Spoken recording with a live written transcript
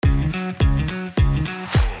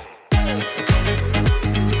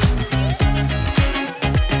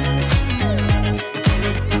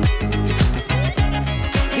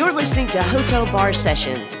to Hotel Bar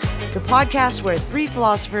Sessions, the podcast where three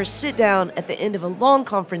philosophers sit down at the end of a long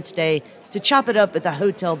conference day to chop it up at the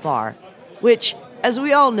hotel bar, which, as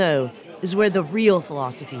we all know, is where the real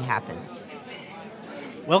philosophy happens.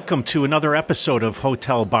 Welcome to another episode of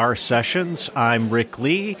Hotel Bar Sessions. I'm Rick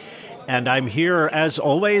Lee, and I'm here, as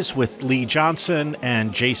always, with Lee Johnson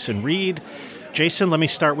and Jason Reed. Jason, let me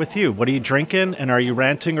start with you. What are you drinking, and are you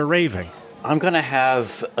ranting or raving? I'm going to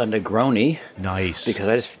have a Negroni. Nice. Because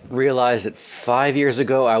I just realized that 5 years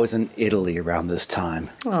ago I was in Italy around this time.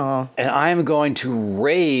 Aww. And I'm going to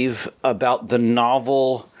rave about the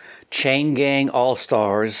novel Chain Gang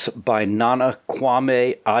All-Stars by Nana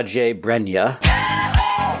Kwame Adjei-Brenyah.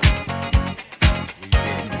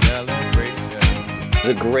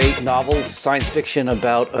 The great novel, science fiction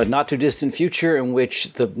about a not-too-distant future in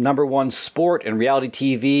which the number one sport in reality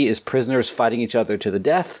TV is prisoners fighting each other to the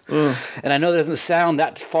death. And I know that doesn't sound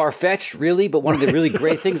that far-fetched, really, but one of the really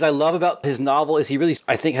great things I love about his novel is he really,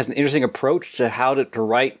 I think, has an interesting approach to how to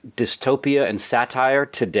write dystopia and satire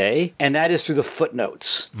today, and that is through the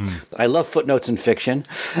footnotes. I love footnotes in fiction,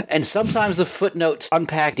 and sometimes the footnotes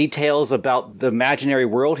unpack details about the imaginary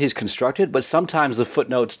world he's constructed, but sometimes the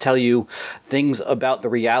footnotes tell you things about the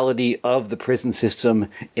reality of the prison system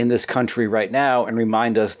in this country right now and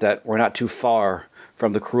remind us that we're not too far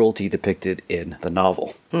from the cruelty depicted in the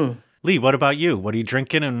novel. Lee, what about you? What are you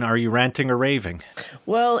drinking, and are you ranting or raving?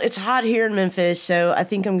 Well, it's hot here in Memphis, so I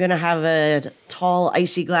think I'm going to have a tall,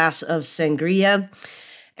 icy glass of sangria.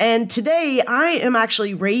 And today, I am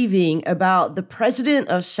actually raving about the president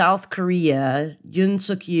of South Korea, Yoon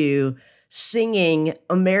Suk-yeol, singing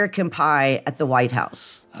American Pie at the White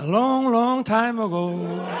House. A long, long time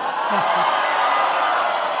ago,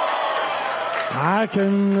 I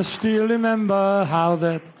can still remember how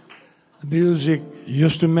that music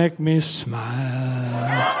used to make me smile.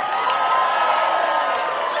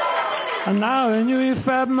 And now I knew if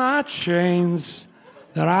I had my chains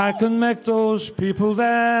that I could make those people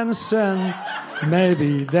dance, and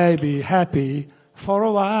maybe they'd be happy for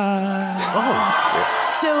a while.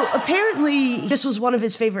 So apparently this was one of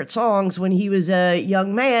his favorite songs when he was a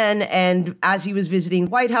young man, and as he was visiting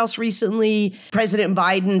the White House recently, President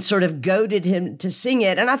Biden sort of goaded him to sing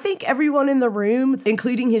it. And I think everyone in the room,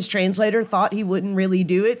 including his translator, thought he wouldn't really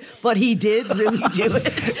do it, but he did really do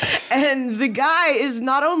it. And the guy is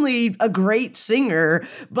not only a great singer,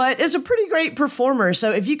 but is a pretty great performer.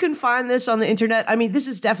 So if you can find this on the internet, I mean, this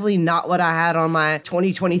is definitely not what I had on my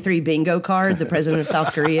 2023 bingo card, the president of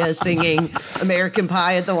South Korea singing American Pie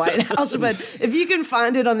at the White House, but if you can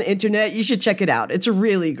find it on the internet, you should check it out. It's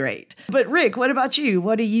really great. But Rick, what about you?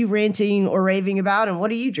 What are you ranting or raving about, and what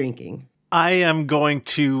are you drinking? I am going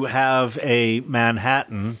to have a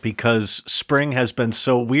Manhattan because spring has been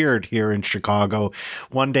so weird here in Chicago.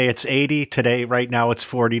 One day it's 80, today, right now it's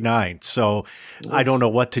 49. So I don't know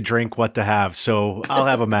what to drink, what to have. So I'll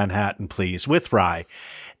have a Manhattan, please, with rye.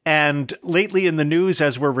 And lately in the news,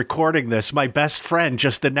 as we're recording this, my best friend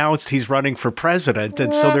just announced he's running for president.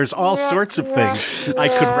 And so there's all sorts of things I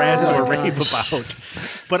could rant or rave about.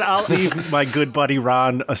 But I'll leave my good buddy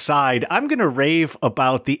Ron aside. I'm going to rave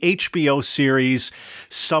about the HBO series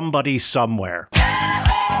Somebody Somewhere.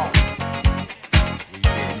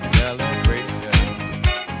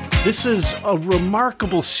 This is a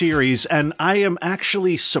remarkable series, and I am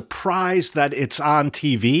actually surprised that it's on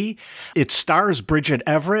TV. It stars Bridget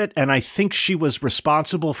Everett, and I think she was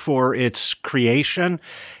responsible for its creation.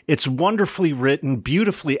 It's wonderfully written,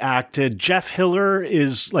 beautifully acted. Jeff Hiller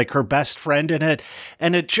is like her best friend in it,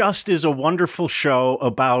 and it just is a wonderful show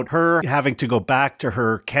about her having to go back to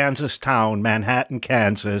her Kansas town, Manhattan,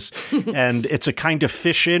 Kansas, and it's a kind of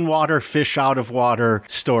fish in water, fish out of water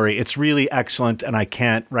story. It's really excellent, and I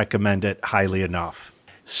can't recommend it highly enough.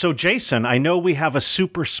 So, Jason, I know we have a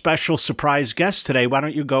super special surprise guest today. Why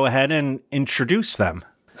don't you go ahead and introduce them?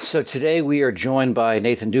 So today we are joined by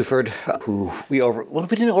Nathan Duford, who we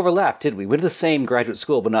didn't overlap, did we? We went to the same graduate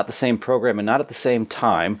school, but not the same program and not at the same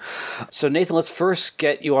time. So Nathan, let's first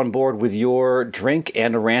get you on board with your drink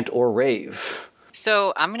and a rant or rave.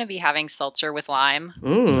 So I'm going to be having seltzer with lime,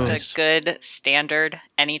 just a good standard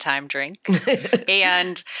anytime drink.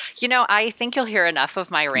 And, I think you'll hear enough of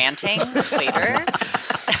my ranting later.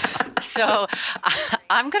 So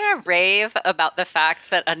I'm going to rave about the fact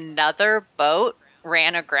that another boat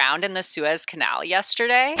ran aground in the Suez Canal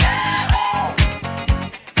yesterday.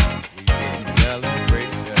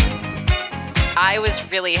 I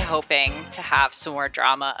was really hoping to have some more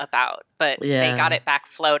drama about, but they got it back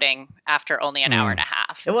floating after only an hour and a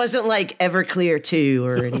half. It wasn't like Everclear 2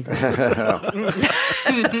 or anything.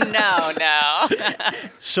 No.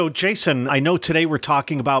 So, Jason, I know today we're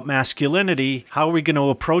talking about masculinity. How are we going to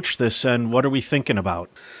approach this, and what are we thinking about?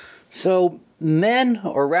 So, men,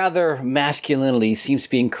 or rather masculinity, seems to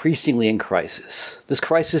be increasingly in crisis. This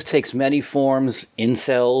crisis takes many forms: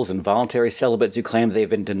 incels and voluntary celibates who claim they've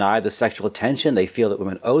been denied the sexual attention they feel that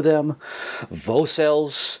women owe them,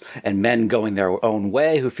 vocels and men going their own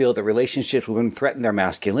way who feel that relationships with women threaten their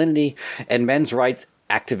masculinity, and men's rights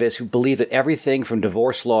activists who believe that everything from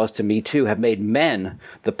divorce laws to Me Too have made men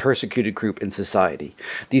the persecuted group in society.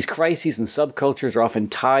 These crises and subcultures are often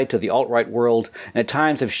tied to the alt-right world, and at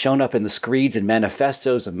times have shown up in the screeds and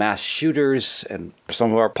manifestos of mass shooters and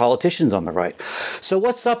some of our politicians on the right. So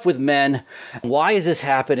what's up with men? Why is this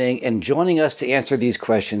happening? And joining us to answer these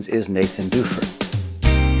questions is Nathan Duford.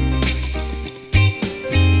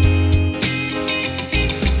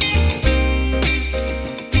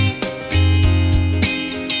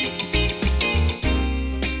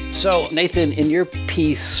 So, Nathan, in your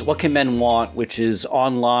piece, What Can Men Want?, which is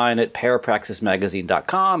online at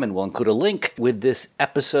parapraxismagazine.com, and we'll include a link with this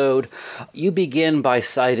episode, you begin by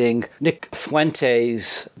citing Nick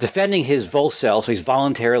Fuentes defending his vocel, so he's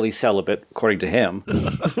voluntarily celibate, according to him,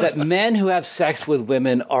 that men who have sex with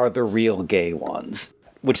women are the real gay ones,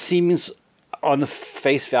 which seems, on the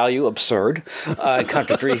face value, absurd,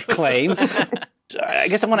 contradictory claim. I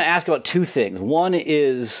guess I want to ask about two things. One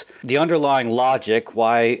is the underlying logic,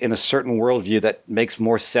 why in a certain worldview that makes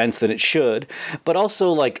more sense than it should. But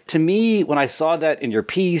also, like, to me, when I saw that in your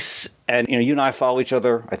piece, and, you and I follow each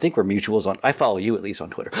other. I think we're mutuals I follow you at least on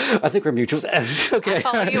Twitter. I think we're mutuals. Okay. I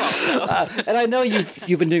follow you also. And I know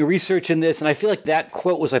you've been doing research in this, and I feel like that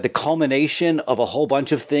quote was like the culmination of a whole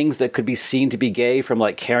bunch of things that could be seen to be gay, from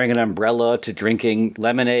like carrying an umbrella to drinking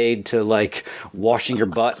lemonade to like washing your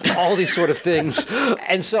butt, all these sort of things.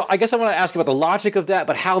 And so I guess I want to ask about the logic of that,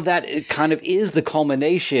 but how that kind of is the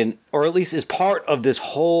culmination, or at least is part of this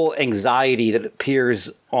whole anxiety that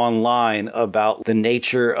appears online about the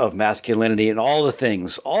nature of masculinity and all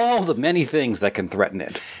the many things that can threaten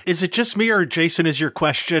it. Is it just me, or Jason, is your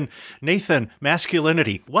question, Nathan,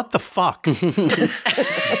 masculinity, what the fuck?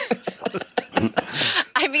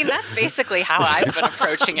 I mean, that's basically how I've been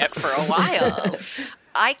approaching it for a while.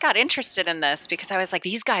 I got interested in this because I was like,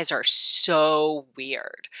 these guys are so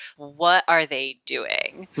weird. What are they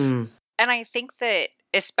doing? And I think that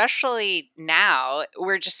especially now,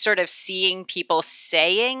 we're just sort of seeing people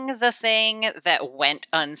saying the thing that went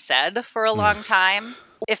unsaid for a long time.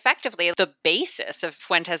 Effectively, the basis of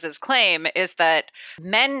Fuentes' claim is that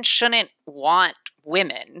men shouldn't want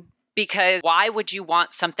women, because why would you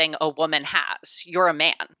want something a woman has? You're a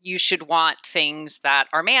man. You should want things that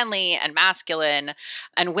are manly and masculine,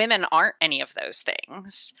 and women aren't any of those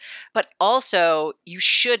things. But also, you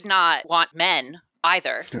should not want men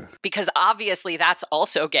either, because obviously that's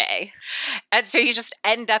also gay. And so you just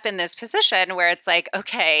end up in this position where it's like,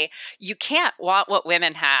 okay, you can't want what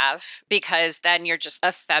women have because then you're just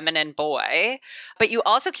a feminine boy, but you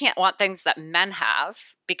also can't want things that men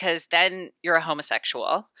have because then you're a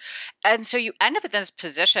homosexual. And so you end up in this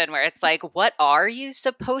position where it's like, what are you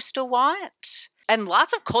supposed to want? And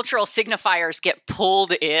lots of cultural signifiers get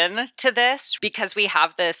pulled in to this because we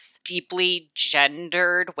have this deeply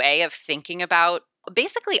gendered way of thinking about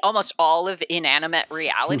basically almost all of inanimate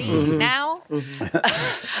reality now. Guy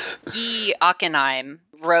Ockenheim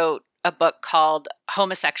wrote a book called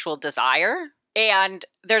Homosexual Desire, and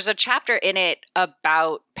there's a chapter in it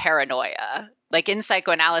about paranoia. Like in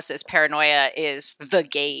psychoanalysis, paranoia is the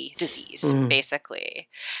gay disease, basically.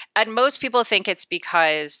 And most people think it's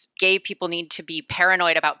because gay people need to be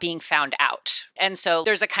paranoid about being found out. And so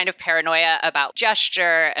there's a kind of paranoia about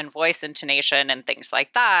gesture and voice intonation and things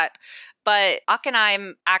like that. But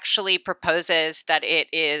Ockenheim actually proposes that it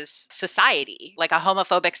is society, like a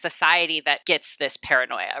homophobic society, that gets this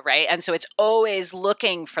paranoia, right? And so it's always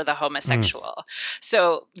looking for the homosexual.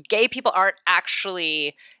 So gay people aren't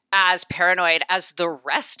actually as paranoid as the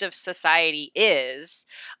rest of society is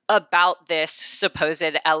about this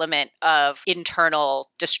supposed element of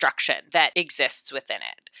internal destruction that exists within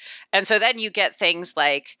it. And so then you get things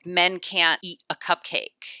like men can't eat a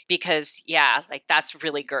cupcake because, yeah, like that's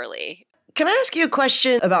really girly. Can I ask you a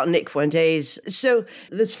question about Nick Fuentes? So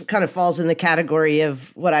this kind of falls in the category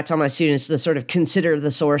of what I tell my students, the sort of consider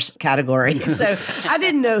the source category. So I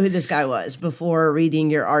didn't know who this guy was before reading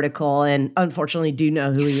your article, and unfortunately do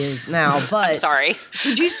know who he is now. But I'm sorry.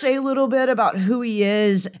 Could you say a little bit about who he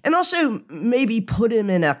is and also maybe put him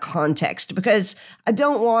in a context? Because I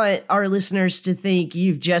don't want our listeners to think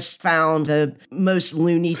you've just found the most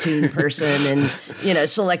Looney Tune person and,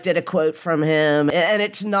 selected a quote from him, and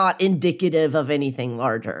it's not indicative of anything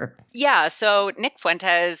larger. Yeah, so Nick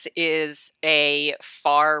Fuentes is a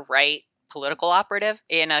far-right political operative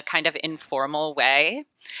in a kind of informal way.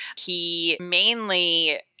 He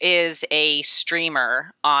mainly is a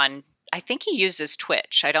streamer on, I think he uses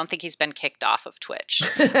Twitch. I don't think he's been kicked off of Twitch.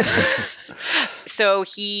 So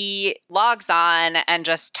he logs on and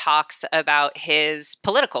just talks about his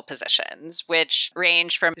political positions, which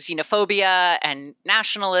range from xenophobia and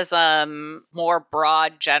nationalism, more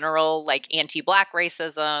broad, general, like anti-Black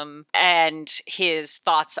racism, and his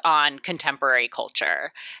thoughts on contemporary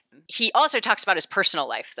culture. He also talks about his personal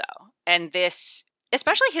life, though. And this,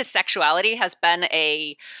 especially his sexuality, has been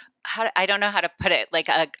I don't know how to put it, like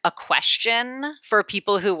a question for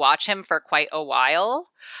people who watch him for quite a while,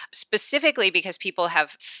 specifically because people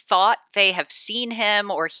have thought they have seen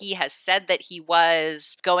him, or he has said that he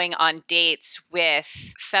was going on dates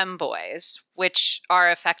with femboys, which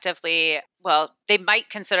are effectively, well, they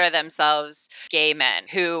might consider themselves gay men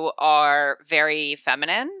who are very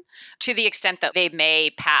feminine to the extent that they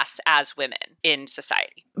may pass as women in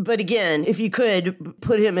society. But again, if you could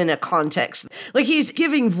put him in a context, like he's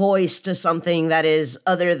giving voice to something that is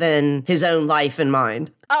other than his own life and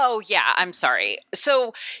mind. Oh, yeah, I'm sorry.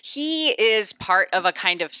 So he is part of a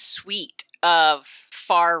kind of suite of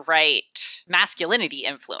far-right masculinity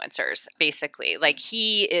influencers, basically. Like,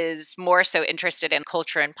 he is more so interested in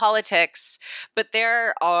culture and politics, but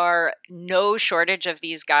there are no shortage of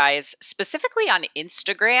these guys. Specifically on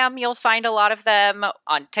Instagram, you'll find a lot of them.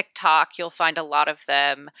 On TikTok, you'll find a lot of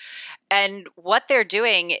them. And what they're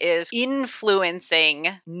doing is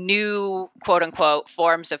influencing new, quote unquote,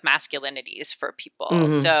 forms of masculinities for people. Mm-hmm.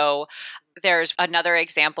 So there's another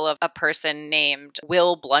example of a person named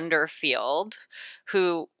Will Blunderfield,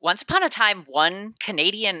 who once upon a time won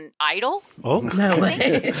Canadian Idol. Oh, no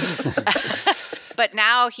way. But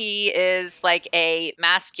now he is like a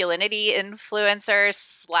masculinity influencer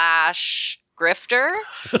 / grifter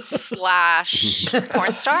 /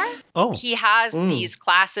 porn star. Oh. He has these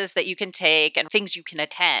classes that you can take and things you can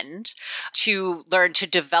attend to learn to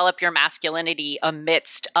develop your masculinity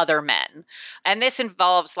amidst other men. And this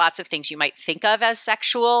involves lots of things you might think of as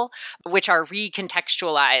sexual, which are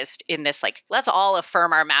recontextualized in this, like, let's all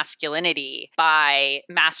affirm our masculinity by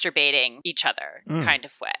masturbating each other kind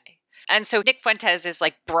of way. And so Nick Fuentes is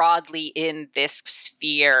like broadly in this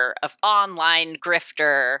sphere of online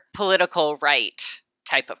grifter, political right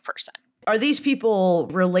type of person. Are these people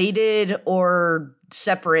related or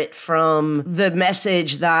separate from the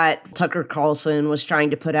message that Tucker Carlson was trying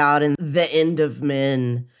to put out in The End of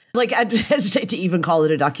Men? Like, I'd hesitate to even call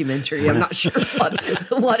it a documentary. I'm not sure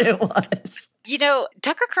what it was. You know,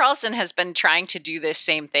 Tucker Carlson has been trying to do this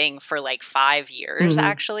same thing for like 5 years,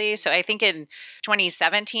 actually. So I think in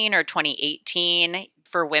 2017 or 2018,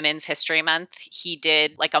 for Women's History Month, he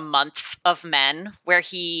did like a month of men where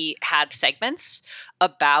he had segments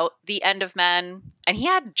about the end of men. And he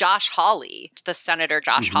had Josh Hawley, the Senator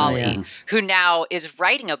Josh Hawley, who now is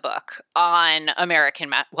writing a book on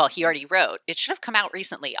well, he already wrote, it should have come out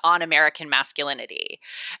recently, on American masculinity.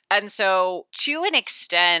 And so to an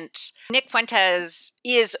extent, Nick Fuentes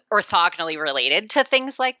is orthogonally related to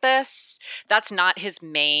things like this. That's not his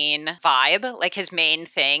main vibe. Like, his main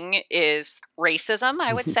thing is racism,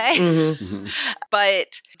 I would say.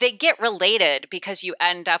 But they get related because you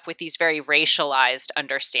end up with these very racialized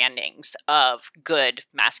understandings of good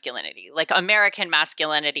masculinity. Like, American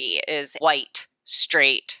masculinity is white,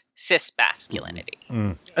 straight, cis masculinity.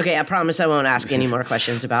 Okay, I promise I won't ask any more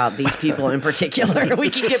questions about these people in particular. We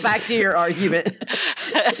can get back to your argument.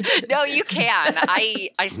 No, you can. I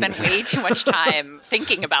spend way too much time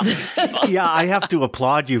thinking about these people. Yeah, I have to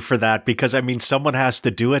applaud you for that because, I mean, someone has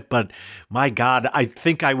to do it. But my God, I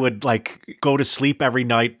think I would like go to sleep every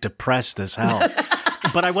night depressed as hell.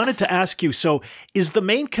 But I wanted to ask you, so is the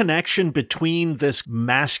main connection between this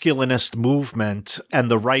masculinist movement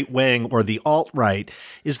and the right wing or the alt-right,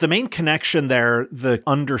 is the main connection there the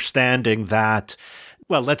understanding that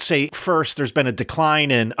well, let's say first there's been a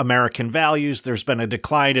decline in American values, there's been a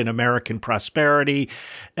decline in American prosperity,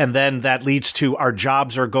 and then that leads to our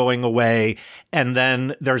jobs are going away, and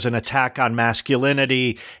then there's an attack on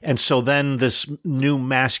masculinity, and so then this new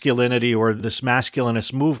masculinity or this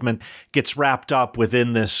masculinist movement gets wrapped up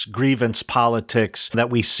within this grievance politics that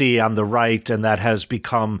we see on the right and that has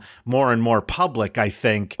become more and more public, I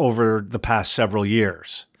think, over the past several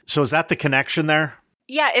years. So is that the connection there?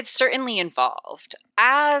 Yeah, it's certainly involved.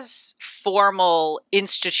 As formal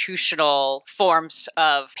institutional forms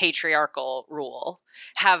of patriarchal rule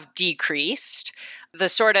have decreased, the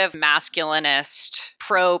sort of masculinist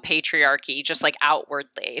pro-patriarchy, just like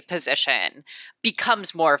outwardly position,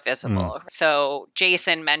 becomes more visible. So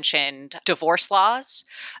Jason mentioned divorce laws.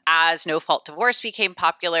 As no-fault divorce became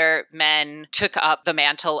popular, men took up the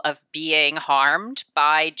mantle of being harmed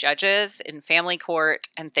by judges in family court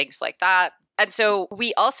and things like that. And so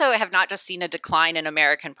we also have not just seen a decline in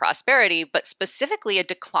American prosperity, but specifically a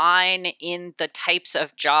decline in the types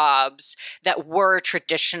of jobs that were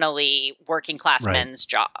traditionally working class men's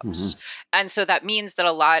jobs. And so that means that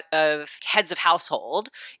a lot of heads of household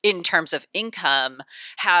in terms of income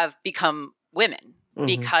have become women.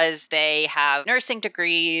 Because they have nursing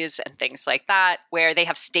degrees and things like that, where they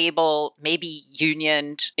have stable, maybe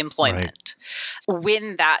unioned employment.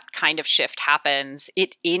 When that kind of shift happens,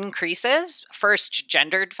 it increases first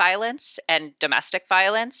gendered violence and domestic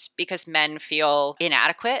violence because men feel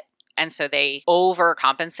inadequate. And so they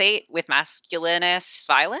overcompensate with masculinist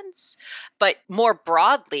violence. But more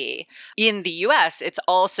broadly, in the US, it's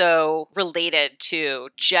also related to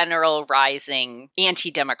general rising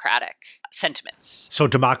anti-democratic sentiments. So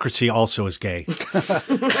democracy also is gay.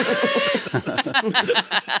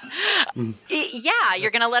 Yeah,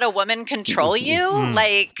 you're going to let a woman control you?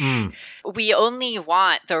 We only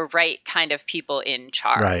want the right kind of people in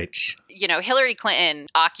charge. Right. You know, Hillary Clinton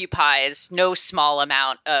occupies no small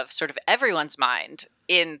amount of sort of everyone's mind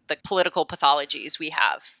in the political pathologies we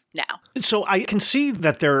have now. So I can see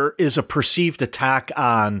that there is a perceived attack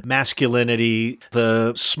on masculinity,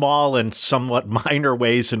 the small and somewhat minor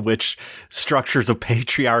ways in which structures of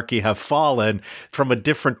patriarchy have fallen. From a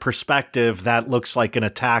different perspective, that looks like an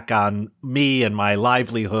attack on me and my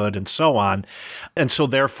livelihood and so on. And so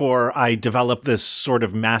therefore, I developed this sort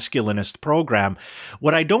of masculinist program.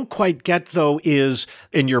 What I don't quite get, though, is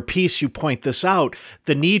in your piece, you point this out,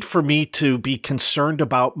 the need for me to be concerned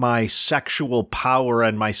about my sexual power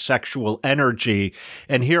and my sexual energy.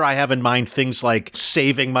 And here I have in mind things like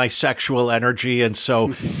saving my sexual energy. And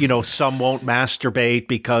so, you know, some won't masturbate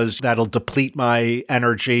because that'll deplete my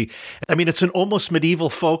energy. I mean, it's an almost medieval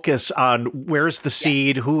focus on where's the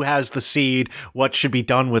seed, who has the seed, what should be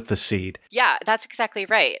done with the seed. Yeah, that's exactly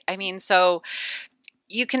right. I mean, so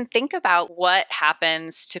you can think about what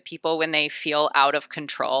happens to people when they feel out of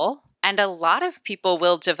control. And a lot of people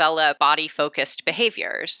will develop body-focused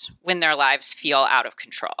behaviors when their lives feel out of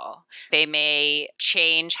control. They may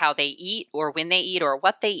change how they eat or when they eat or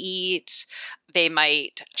what they eat. They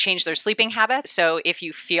might change their sleeping habits. So if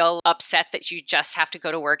you feel upset that you just have to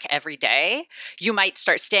go to work every day, you might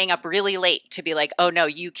start staying up really late to be like, oh no,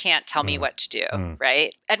 you can't tell me what to do,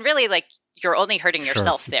 right? And really, like, you're only hurting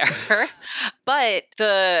yourself there. But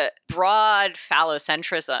the broad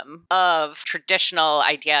phallocentrism of traditional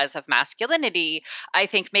ideas of masculinity, I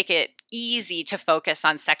think, make it easy to focus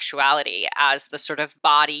on sexuality as the sort of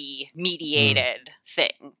body-mediated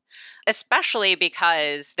thing, especially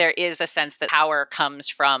because there is a sense that power comes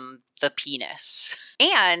from the penis.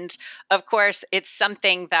 And, of course, it's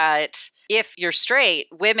something that if you're straight,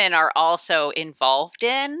 women are also involved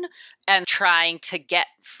in and trying to get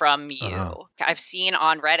from you. I've seen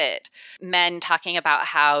on Reddit men talking about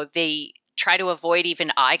how they try to avoid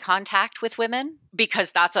even eye contact with women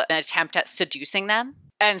because that's an attempt at seducing them.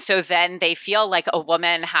 And so then they feel like a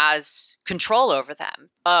woman has control over them.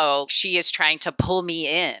 Oh, she is trying to pull me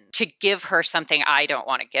in to give her something I don't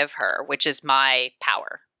want to give her, which is my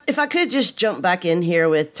power. If I could just jump back in here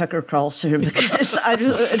with Tucker Carlson, because I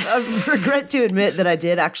regret to admit that I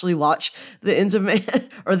did actually watch The End of Man,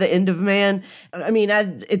 or The End of Man. I mean,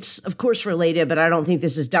 it's of course related, but I don't think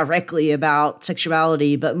this is directly about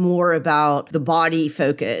sexuality, but more about the body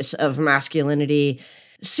focus of masculinity.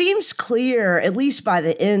 Seems clear, at least by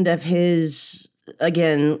the end of his,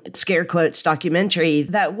 again, scare quotes documentary,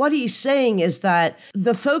 that what he's saying is that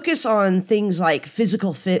the focus on things like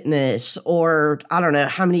physical fitness or, I don't know,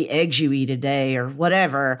 how many eggs you eat a day or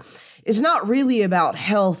whatever is not really about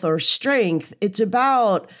health or strength. It's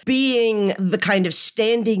about being the kind of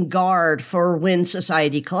standing guard for when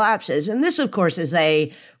society collapses. And this, of course, is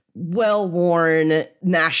a well-worn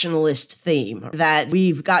nationalist theme that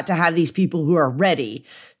we've got to have these people who are ready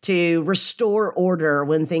to restore order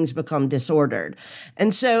when things become disordered.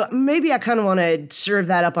 And so maybe I kind of want to serve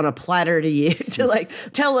that up on a platter to you to like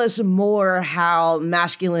tell us more how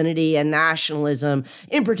masculinity and nationalism,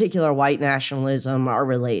 in particular white nationalism, are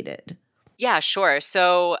related. Yeah, sure.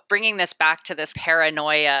 So bringing this back to this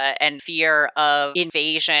paranoia and fear of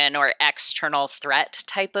invasion or external threat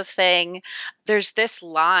type of thing, there's this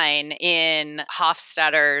line in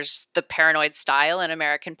Hofstadter's The Paranoid Style in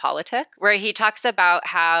American Politics, where he talks about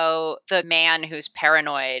how the man who's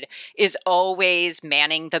paranoid is always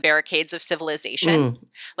manning the barricades of civilization.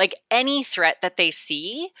 Like any threat that they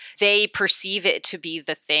see, they perceive it to be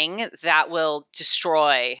the thing that will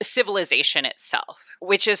destroy civilization itself,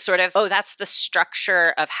 which is sort of, oh, that's the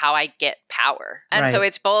structure of how I get power. And so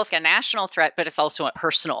it's both a national threat, but it's also a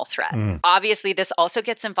personal threat. Obviously, this also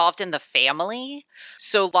gets involved in the family.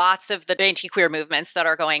 So lots of the anti-queer movements that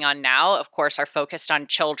are going on now, of course, are focused on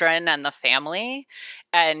children and the family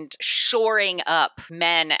and shoring up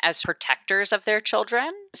men as protectors of their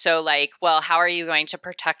children. So like, well, how are you going to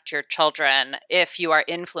protect your children if you are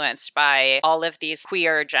influenced by all of these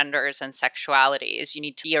queer genders and sexualities? You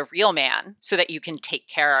need to be a real man so that you can take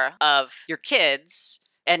care of your kids.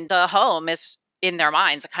 And the home is, in their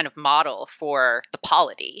minds, a kind of model for the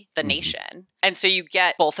polity, the nation. And so you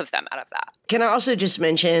get both of them out of that. Can I also just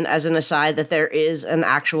mention, as an aside, that there is an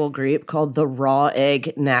actual group called the Raw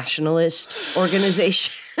Egg Nationalist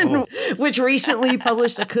Organization, which recently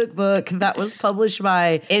published a cookbook that was published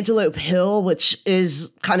by Antelope Hill, which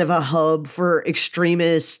is kind of a hub for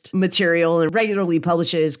extremist material and regularly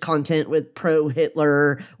publishes content with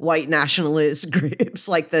pro-Hitler white nationalist groups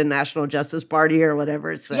like the National Justice Party or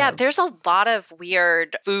whatever. So. Yeah, there's a lot of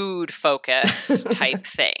weird food focus type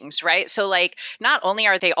things, right? So like, not only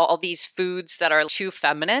are they all these foods that are too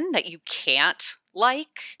feminine that you can't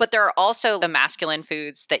like, but there are also the masculine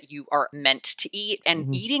foods that you are meant to eat.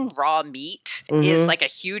 And eating raw meat is like a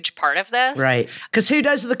huge part of this. Right. Because who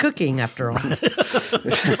does the cooking after all?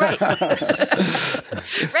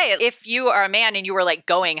 Right. If you are a man and you were like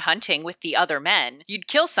going hunting with the other men, you'd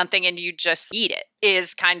kill something and you'd just eat it,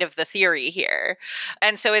 is kind of the theory here.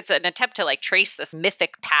 And so it's an attempt to like trace this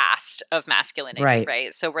mythic past of masculinity,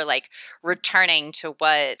 right? So we're like returning to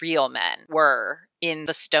what real men were in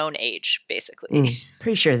the Stone Age, basically.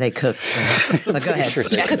 Pretty sure they cooked. But go ahead. Sure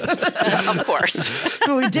Of course.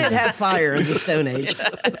 We did have fire in the Stone Age.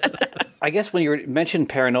 I guess when you mentioned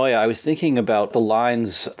paranoia, I was thinking about the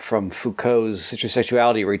lines from Foucault's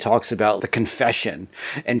Sexuality, where he talks about the confession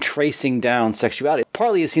and tracing down sexuality.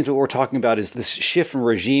 Partly, it seems what we're talking about is this shift from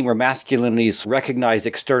regime where masculinity is recognized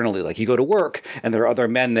externally. Like you go to work and there are other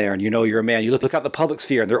men there and you know you're a man. You look out the public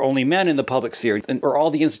sphere and there are only men in the public sphere. And or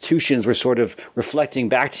all the institutions were sort of reflecting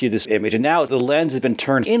back to you this image. And now the lens has been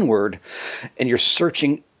turned inward and you're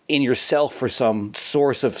searching in yourself for some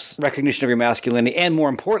source of recognition of your masculinity, and more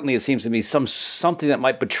importantly, it seems to me, something that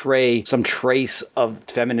might betray some trace of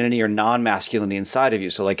femininity or non-masculinity inside of you.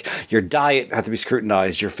 So like your diet has to be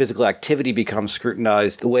scrutinized, your physical activity becomes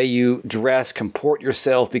scrutinized, the way you dress, comport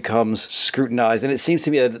yourself becomes scrutinized, and it seems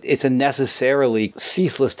to me that it's a necessarily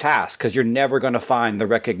ceaseless task because you're never going to find the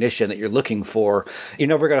recognition that you're looking for. You're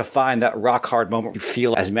never going to find that rock hard moment you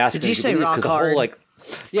feel as masculine. Did you say rock hard?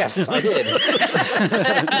 Yes, I did.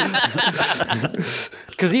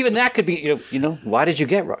 Because even that could be, why did you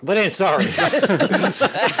get wrong? But sorry.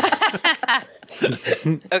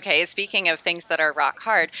 Okay, speaking of things that are rock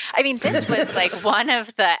hard, I mean, this was like one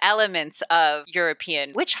of the elements of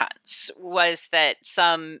European witch hunts was that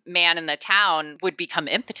some man in the town would become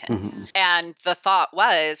impotent. And the thought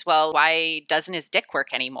was, well, why doesn't his dick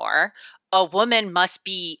work anymore? A woman must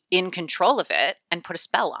be in control of it and put a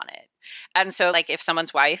spell on it. And so like if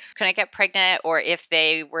someone's wife couldn't get pregnant or if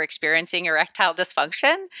they were experiencing erectile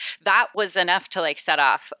dysfunction, that was enough to like set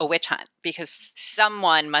off a witch hunt because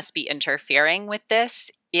someone must be interfering with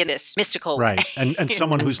this in this mystical way. Right. And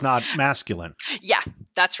someone who's not masculine. Yeah,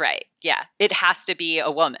 that's right. Yeah. It has to be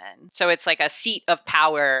a woman. So it's like a seat of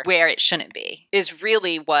power where it shouldn't be is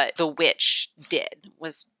really what the witch did,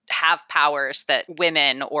 was have powers that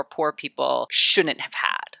women or poor people shouldn't have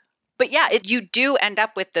had. But yeah, you do end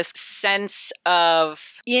up with this sense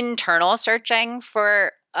of internal searching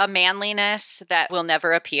for a manliness that will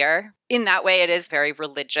never appear. In that way, it is very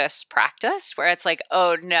religious practice where it's like,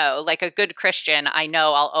 oh no, like a good Christian, I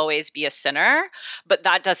know I'll always be a sinner, but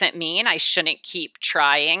that doesn't mean I shouldn't keep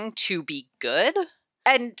trying to be good.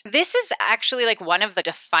 And this is actually like one of the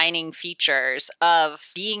defining features of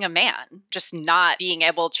being a man, just not being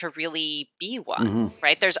able to really be one,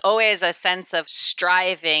 right? There's always a sense of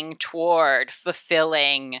striving toward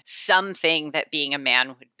fulfilling something that being a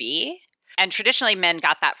man would be. And traditionally, men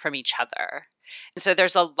got that from each other. And so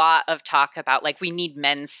there's a lot of talk about like we need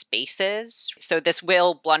men's spaces. So this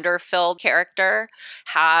Will Blunderfield character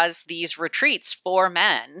has these retreats for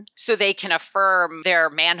men so they can affirm their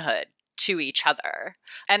manhood to each other.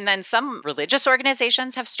 And then some religious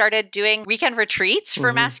organizations have started doing weekend retreats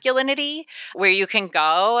for masculinity, where you can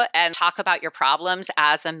go and talk about your problems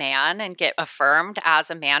as a man and get affirmed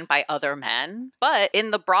as a man by other men. But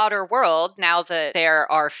in the broader world, now that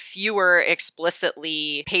there are fewer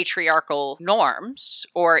explicitly patriarchal norms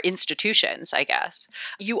or institutions, I guess,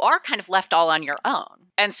 you are kind of left all on your own.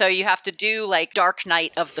 And so you have to do like dark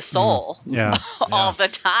night of the soul all the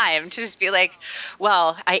time to just be like,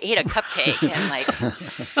 well, I ate a cupcake and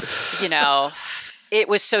like, you know, it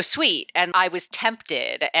was so sweet and I was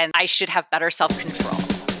tempted and I should have better self-control.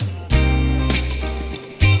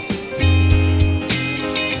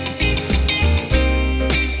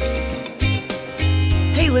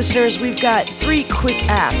 Hey listeners, we've got 3 quick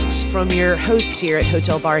asks from your hosts here at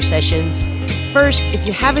Hotel Bar Sessions. First, if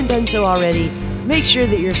you haven't done so already, make sure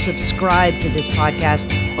that you're subscribed to this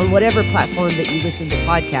podcast on whatever platform that you listen to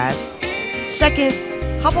podcasts. Second,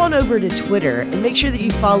 hop on over to Twitter and make sure that you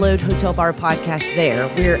followed Hotel Bar Podcast there.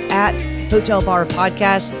 We're at Hotel Bar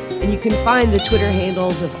Podcast, and you can find the Twitter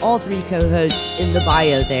handles of all 3 co-hosts in the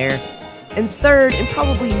bio there. And third, and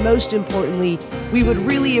probably most importantly, we would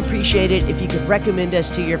really appreciate it if you could recommend us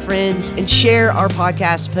to your friends and share our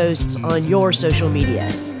podcast posts on your social media.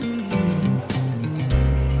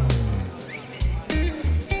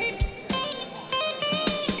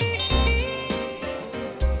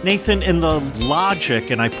 Nathan, in the logic,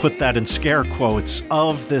 and I put that in scare quotes,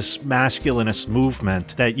 of this masculinist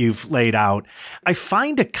movement that you've laid out, I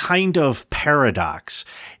find a kind of paradox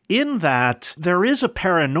in that there is a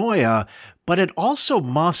paranoia, but it also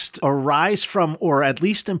must arise from, or at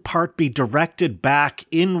least in part be directed back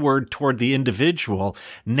inward toward the individual,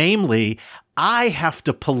 namely, I have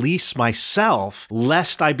to police myself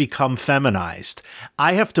lest I become feminized.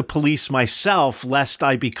 I have to police myself lest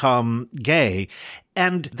I become gay.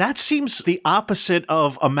 And that seems the opposite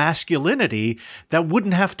of a masculinity that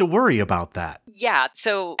wouldn't have to worry about that. Yeah,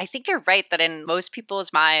 so I think you're right that in most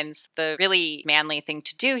people's minds, the really manly thing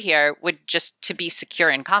to do here would just to be secure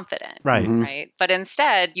and confident. Right. Right. But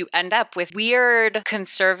instead, you end up with weird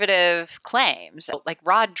conservative claims. Like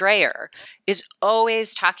Rod Dreher is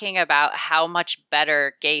always talking about how much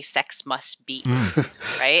better gay sex must be.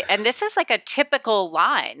 Right. And this is like a typical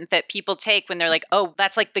line that people take when they're like, oh,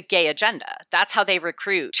 that's like the gay agenda. That's how they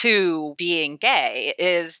recruit to being gay,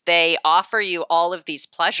 is they offer you all of these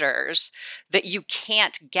pleasures that you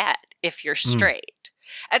can't get if you're straight.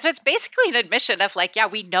 And so it's basically an admission of like, yeah,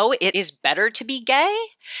 we know it is better to be gay.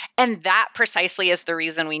 And that precisely is the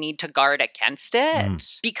reason we need to guard against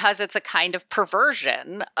it, because it's a kind of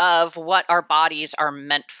perversion of what our bodies are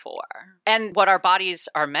meant for. And what our bodies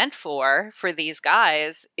are meant for these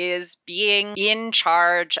guys is being in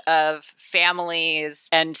charge of families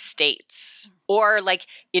and states, or like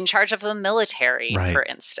in charge of a military, for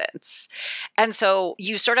instance. And so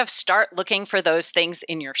you sort of start looking for those things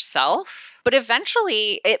in yourself, but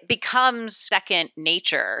eventually it becomes second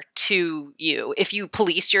nature to you. If you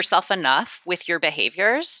police yourself enough with your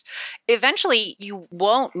behaviors, eventually you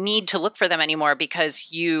won't need to look for them anymore because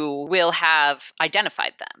you will have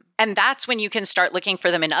identified them. And that's when you can start looking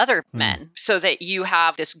for them in other men, so that you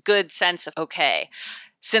have this good sense of, okay,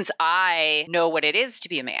 since I know what it is to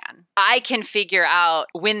be a man, I can figure out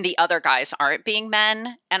when the other guys aren't being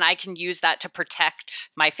men, and I can use that to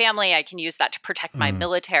protect my family. I can use that to protect my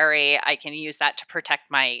military. I can use that to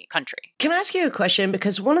protect my country. Can I ask you a question?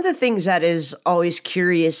 Because one of the things that is always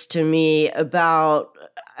curious to me about,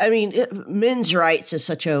 I mean, men's rights is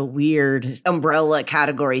such a weird umbrella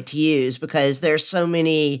category to use because there's so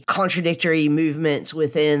many contradictory movements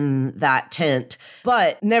within that tent.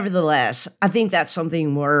 But nevertheless, I think that's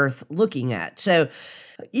something worth looking at. So,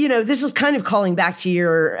 you know, this is kind of calling back to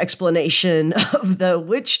your explanation of the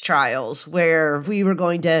witch trials, where we were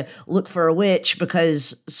going to look for a witch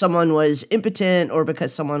because someone was impotent or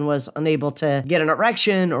because someone was unable to get an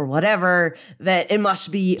erection or whatever, that it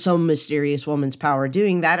must be some mysterious woman's power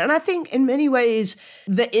doing that. And I think in many ways,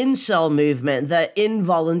 the incel movement, the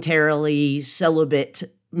involuntarily celibate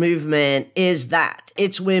movement, is that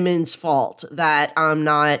it's women's fault that I'm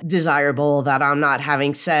not desirable, that I'm not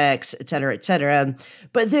having sex, et cetera, et cetera.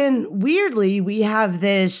 But then weirdly, we have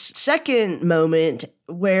this second moment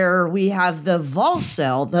where we have the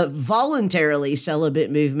Volcel, the voluntarily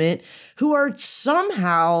celibate movement, who are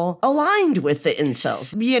somehow aligned with the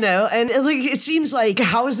incels, and like it seems like,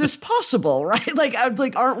 how is this possible, right? Like,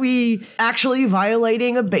 aren't we actually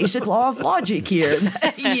violating a basic law of logic here?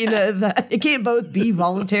 That it can't both be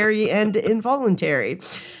voluntary and involuntary.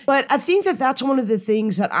 But I think that that's one of the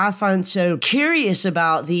things that I find so curious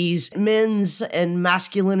about these men's and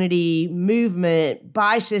masculinity movement,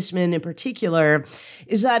 by cis men in particular,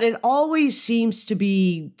 is that it always seems to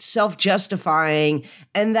be self-justifying,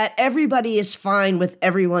 and that everybody is fine with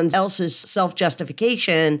everyone else's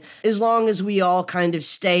self-justification as long as we all kind of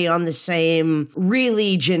stay on the same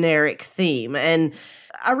really generic theme. And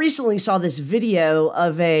I recently saw this video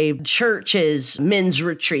of a church's men's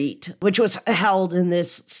retreat, which was held in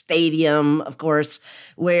this stadium, of course,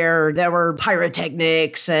 where there were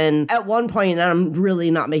pyrotechnics. And at one point, and I'm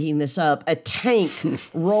really not making this up, a tank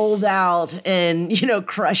rolled out and,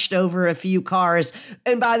 crushed over a few cars.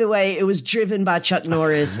 And by the way, it was driven by Chuck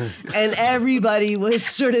Norris. And everybody was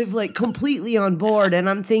sort of like completely on board. And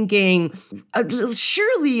I'm thinking,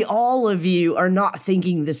 surely all of you are not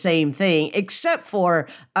thinking the same thing, except for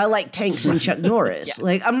I like tanks and Chuck Norris. Yeah.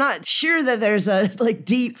 Like, I'm not sure that there's a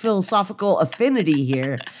deep philosophical affinity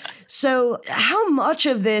here. So how much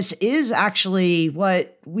of this is actually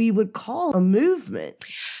what we would call a movement?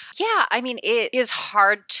 Yeah, I mean, it is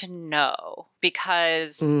hard to know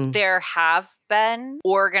because there have been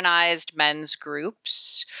organized men's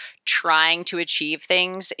groups trying to achieve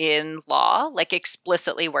things in law, like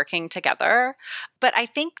explicitly working together. But I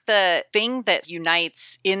think the thing that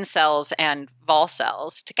unites incels and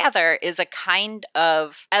volcels together is a kind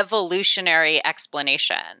of evolutionary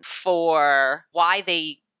explanation for why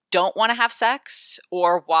they don't want to have sex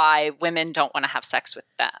or why women don't want to have sex with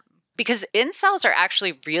them. Because incels are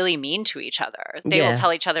actually really mean to each other. They will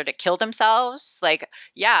tell each other to kill themselves. Like,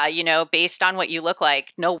 based on what you look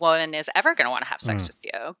like, no woman is ever going to want to have sex with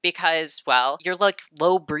you because, well, you're like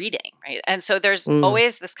low breeding, right? And so there's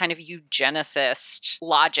always this kind of eugenicist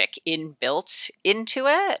logic inbuilt into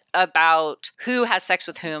it about who has sex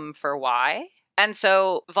with whom for why. And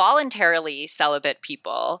so voluntarily celibate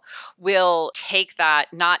people will take that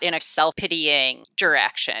not in a self-pitying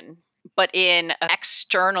direction, but in an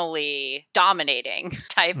externally dominating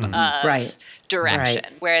type of direction,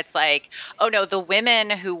 where it's like, oh no, the women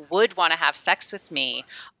who would want to have sex with me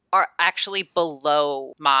are actually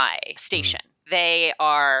below my station. They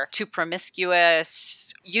are too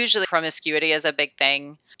promiscuous. Usually promiscuity is a big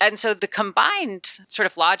thing. And so the combined sort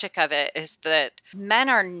of logic of it is that men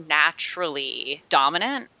are naturally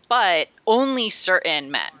dominant, but only certain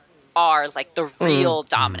men are like the real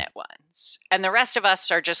dominant ones. And the rest of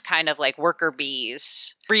us are just kind of like worker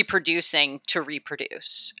bees reproducing to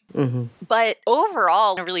reproduce. But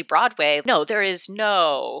overall, in a really broad way, no, there is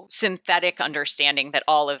no synthetic understanding that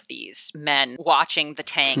all of these men watching the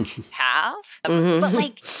tank have. But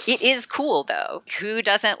like, it is cool though. Who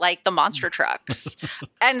doesn't like the monster trucks?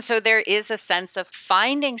 And so there is a sense of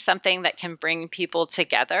finding something that can bring people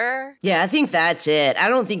together. Yeah, I think that's it. I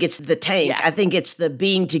don't think it's the tank. Yeah. I think it's the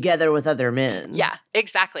being together with other men. Yeah,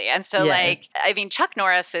 exactly. And so Chuck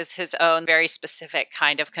Norris is his own very specific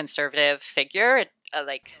kind of conservative figure.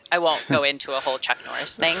 I won't go into a whole Chuck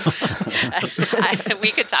Norris thing.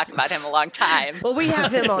 We could talk about him a long time. Well, we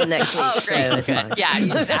have him on next week, so it's fine. Yeah, you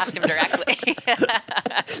just ask him directly.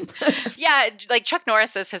 Yeah, like Chuck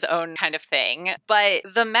Norris is his own kind of thing. But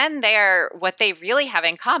the men there, what they really have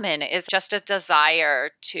in common is just a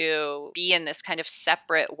desire to be in this kind of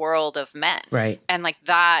separate world of men. Right. And like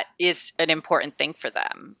that is an important thing for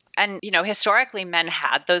them. And, historically men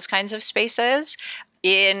had those kinds of spaces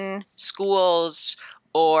in schools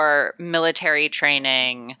or military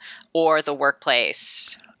training or the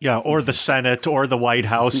workplace. Yeah, or the Senate or the White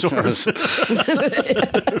House. Or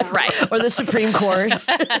right. Or the Supreme Court.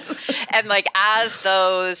 And like as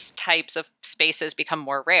those types of spaces become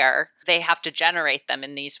more rare, they have to generate them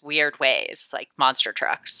in these weird ways, like monster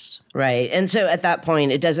trucks. Right. And so at that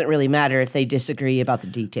point, it doesn't really matter if they disagree about the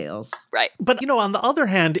details. Right. But, on the other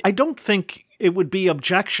hand, I don't think it would be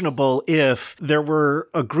objectionable if there were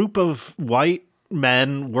a group of white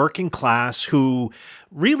men, working class, who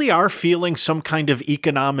really are feeling some kind of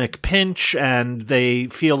economic pinch and they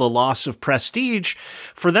feel a loss of prestige,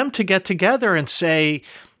 for them to get together and say,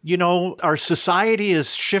 our society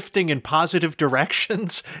is shifting in positive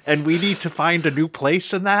directions and we need to find a new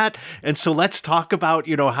place in that. And so let's talk about,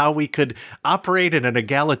 how we could operate in an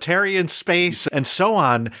egalitarian space and so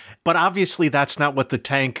on. But obviously that's not what the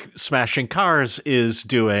tank smashing cars is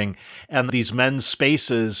doing. And these men's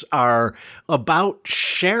spaces are about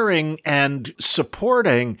sharing and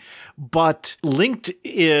supporting, but linked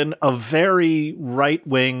in a very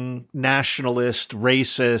right-wing, nationalist,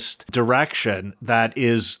 racist direction that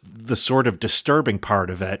is the sort of disturbing part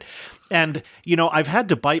of it. And, I've had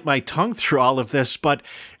to bite my tongue through all of this, but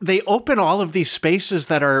they open all of these spaces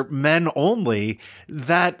that are men only.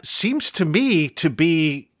 That seems to me to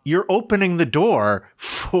be you're opening the door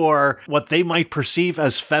for what they might perceive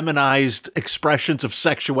as feminized expressions of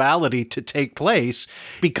sexuality to take place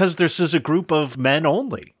because this is a group of men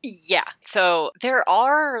only. Yeah. So there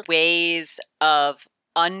are ways of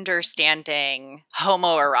understanding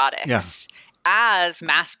homoerotics as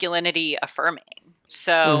masculinity affirming.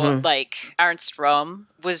 So like Ernst Röhm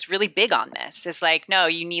was really big on this. It's like, no,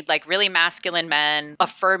 you need like really masculine men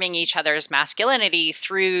affirming each other's masculinity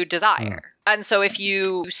through desire. And so if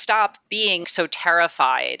you stop being so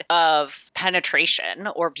terrified of penetration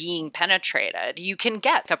or being penetrated, you can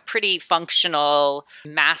get a pretty functional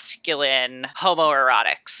masculine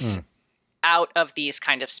homoerotics out of these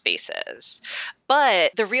kind of spaces.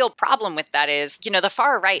 But the real problem with that is, the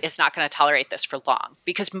far right is not going to tolerate this for long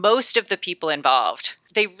because most of the people involved,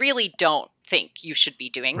 they really don't think you should be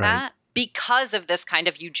doing that because of this kind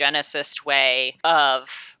of eugenicist way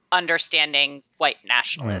of understanding white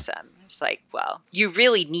nationalism. It's like, well, you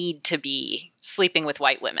really need to be sleeping with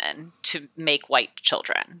white women to make white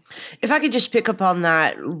children. If I could just pick up on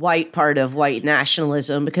that white part of white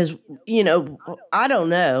nationalism, because, I don't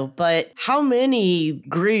know, but how many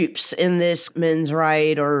groups in this men's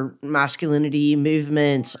right or masculinity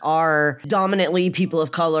movements are dominantly people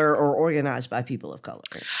of color or organized by people of color?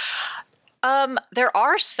 There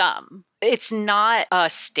are some. It's not a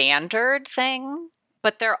standard thing.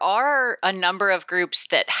 But there are a number of groups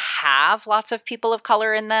that have lots of people of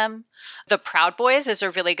color in them. The Proud Boys is a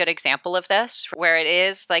really good example of this, where it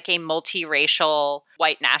is like a multiracial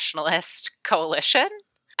white nationalist coalition.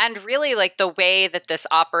 And really, like the way that this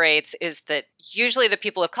operates is that usually the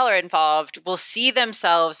people of color involved will see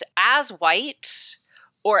themselves as white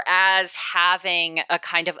or as having a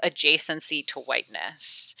kind of adjacency to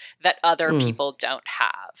whiteness that other people don't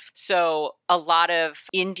have. So a lot of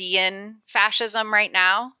Indian fascism right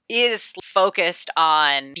now is focused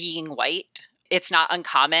on being white. It's not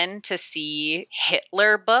uncommon to see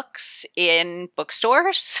Hitler books in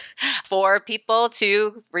bookstores for people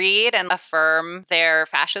to read and affirm their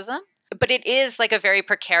fascism. But it is like a very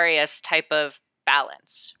precarious type of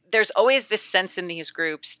balance. There's always this sense in these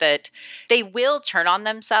groups that they will turn on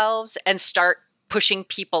themselves and start pushing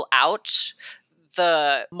people out.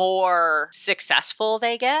 The more successful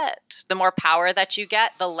they get, the more power that you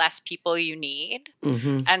get, the less people you need.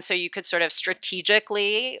 And so you could sort of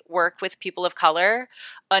strategically work with people of color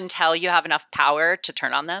until you have enough power to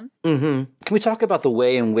turn on them. Can we talk about the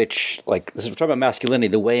way in which, like, this is, we're talking about masculinity,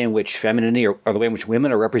 the way in which femininity or the way in which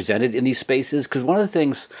women are represented in these spaces? Because one of the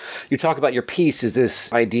things you talk about in your piece is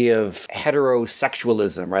this idea of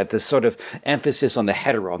heterosexualism, right? This sort of emphasis on the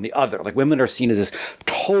hetero, on the other. Like, women are seen as this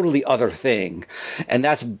totally other thing. And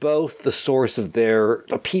that's both the source of their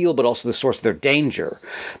appeal, but also the source of their danger.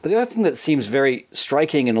 But the other thing that seems very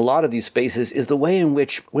striking in a lot of these spaces is the way in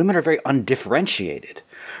which women are very undifferentiated.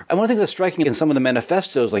 And one of the things that's striking in some of the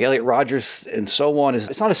manifestos, like Elliot Rodgers and so on, is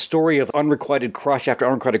it's not a story of unrequited crush after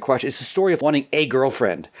unrequited crush. It's a story of wanting a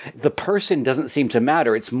girlfriend. The person doesn't seem to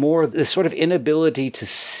matter. It's more this sort of inability to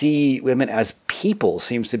see women as people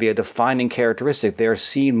seems to be a defining characteristic. They're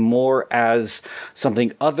seen more as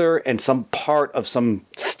something other and some part of some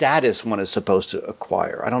status one is supposed to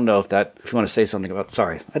acquire. I don't know if you want to say something about,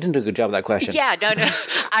 sorry, I didn't do a good job of that question. Yeah, no.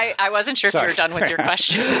 I wasn't sure if you were done with your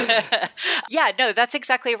question. Yeah, no, that's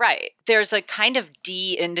exactly right. There's a kind of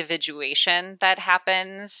de-individuation that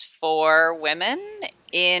happens for women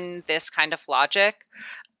in this kind of logic.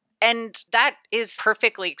 And that is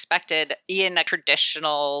perfectly expected in a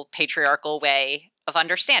traditional patriarchal way of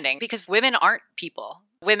understanding because women aren't people.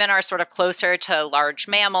 Women are sort of closer to large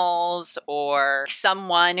mammals or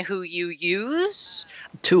someone who you use.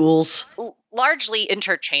 Tools. Largely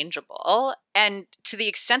interchangeable. And to the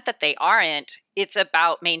extent that they aren't, it's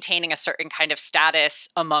about maintaining a certain kind of status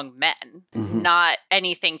among men, not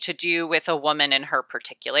anything to do with a woman and her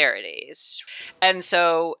particularities. And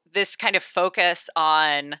so this kind of focus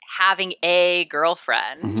on having a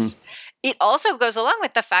girlfriend it also goes along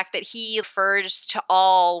with the fact that he refers to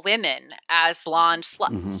all women as blonde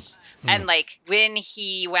sluts. And like when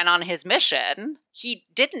he went on his mission, he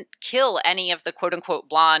didn't kill any of the quote unquote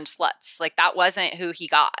blonde sluts. Like that wasn't who he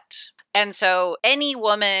got. And so any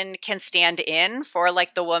woman can stand in for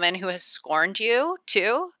like the woman who has scorned you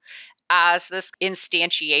too, as this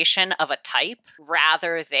instantiation of a type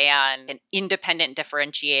rather than an independent,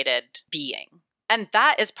 differentiated being. And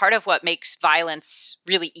that is part of what makes violence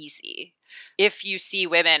really easy. If you see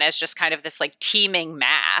women as just kind of this like teeming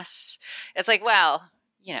mass, it's like, well,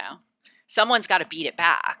 you know, someone's got to beat it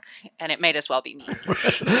back, and it might as well be me. I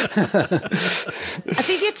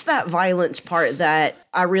think it's that violence part that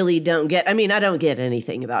I really don't get. I mean, I don't get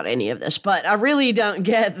anything about any of this, but I really don't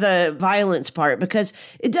get the violence part, because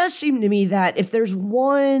it does seem to me that if there's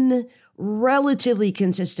one relatively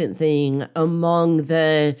consistent thing among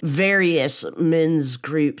the various men's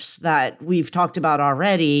groups that we've talked about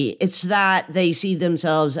already, it's that they see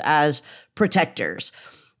themselves as protectors.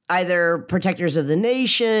 Either protectors of the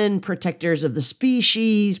nation, protectors of the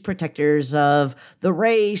species, protectors of the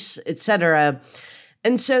race, etc.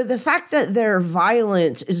 And so the fact that their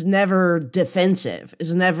violence is never defensive,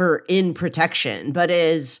 is never in protection, but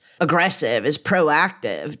is aggressive, is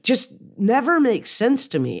proactive, just never makes sense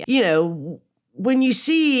to me. You know, when you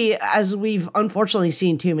see, as we've unfortunately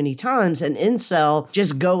seen too many times, an incel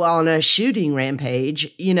just go on a shooting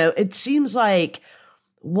rampage, you know, it seems like,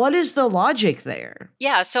 what is the logic there?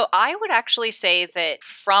 Yeah, so I would actually say that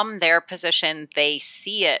from their position, they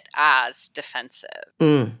see it as defensive.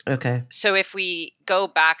 Okay. So if we go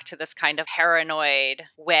back to this kind of paranoid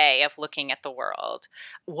way of looking at the world,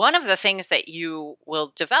 one of the things that you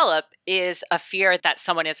will develop is a fear that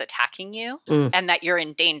someone is attacking you and that you're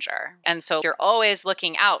in danger. And so you're always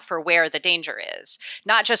looking out for where the danger is,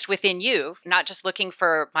 not just within you, not just looking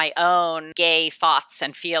for my own gay thoughts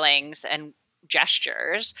and feelings and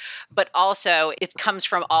gestures, but also it comes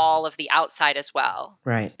from all of the outside as well.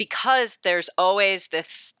 Right. Because there's always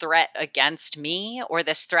this threat against me or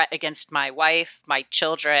this threat against my wife, my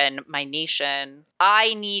children, my nation.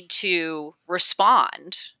 I need to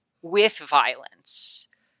respond with violence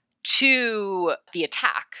to the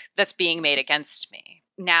attack that's being made against me.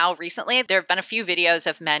 Now, recently, there have been a few videos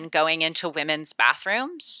of men going into women's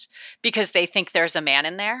bathrooms because they think there's a man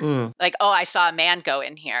in there. Like, oh, I saw a man go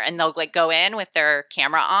in here. And they'll like go in with their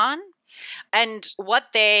camera on. And what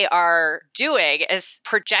they are doing is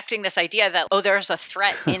projecting this idea that, oh, there's a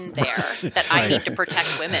threat in there that I need to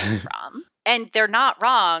protect women from. And they're not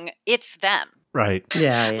wrong. It's them. Right.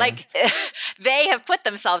 Yeah. Like they have put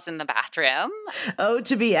themselves in the bathroom. Oh,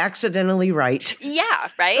 to be accidentally right. Yeah,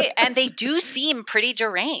 right. And they do seem pretty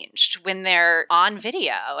deranged when they're on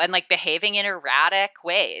video and like behaving in erratic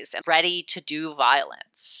ways and ready to do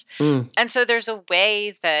violence. And so there's a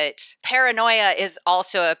way that paranoia is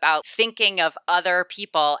also about thinking of other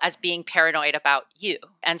people as being paranoid about you.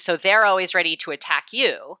 And so they're always ready to attack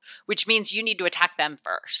you, which means you need to attack them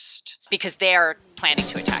first because they're planning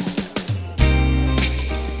to attack you.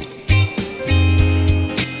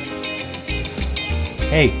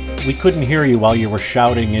 Hey, we couldn't hear you while you were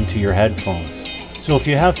shouting into your headphones. So if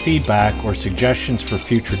you have feedback or suggestions for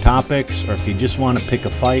future topics, or if you just want to pick a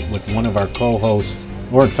fight with one of our co-hosts,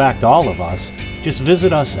 or in fact all of us, just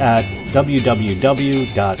visit us at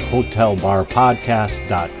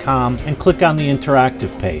www.hotelbarpodcast.com and click on the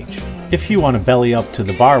interactive page. If you want to belly up to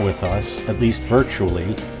the bar with us, at least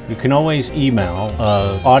virtually, you can always email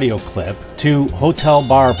an audio clip to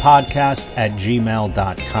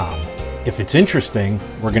hotelbarpodcast@gmail.com. If it's interesting,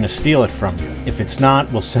 we're going to steal it from you. If it's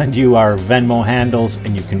not, we'll send you our Venmo handles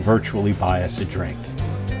and you can virtually buy us a drink.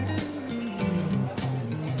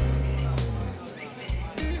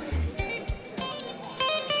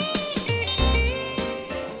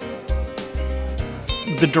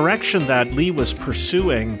 The direction that Lee was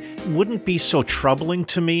pursuing wouldn't be so troubling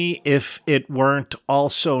to me if it weren't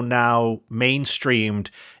also now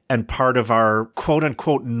mainstreamed and part of our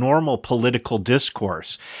quote-unquote normal political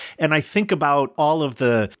discourse. And I think about all of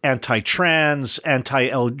the anti-trans,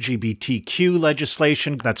 anti-LGBTQ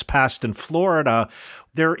legislation that's passed in Florida.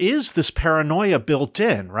 There is this paranoia built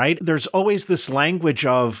in, right? There's always this language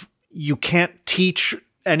of you can't teach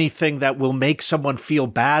anything that will make someone feel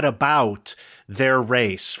bad about their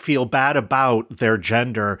race, feel bad about their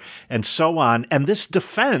gender, and so on. And this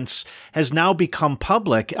defense has now become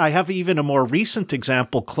public. I have even a more recent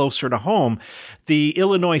example closer to home. The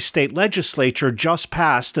Illinois state legislature just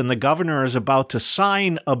passed, and the governor is about to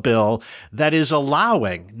sign a bill that is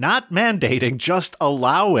allowing, not mandating, just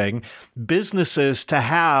allowing businesses to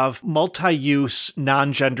have multi-use,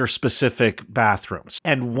 non-gender specific bathrooms.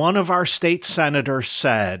 And one of our state senators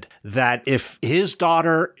said that if his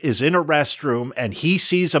daughter is in a restroom and he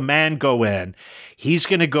sees a man go in, he's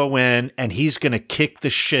going to go in and he's going to kick the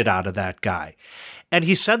shit out of that guy. And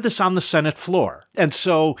he said this on the Senate floor. And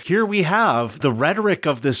so here we have the rhetoric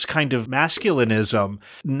of this kind of masculinism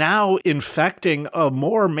now infecting a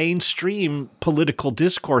more mainstream political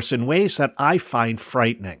discourse in ways that I find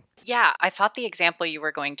frightening. Yeah, I thought the example you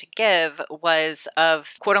were going to give was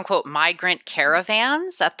of quote unquote migrant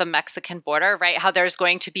caravans at the Mexican border, right? How there's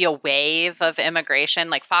going to be a wave of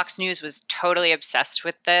immigration. Like Fox News was totally obsessed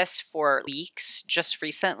with this for weeks just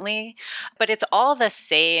recently. But it's all the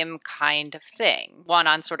same kind of thing, one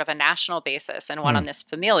on sort of a national basis and one on this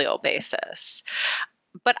familial basis.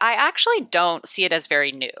 But I actually don't see it as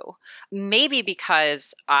very new. Maybe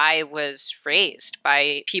because I was raised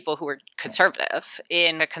by people who were conservative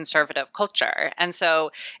in a conservative culture. And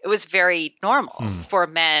so it was very normal for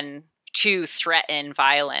men to threaten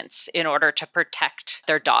violence in order to protect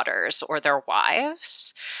their daughters or their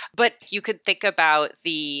wives. But you could think about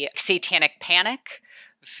the satanic panic,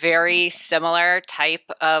 very similar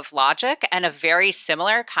type of logic and a very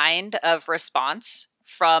similar kind of response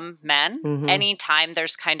from men. Anytime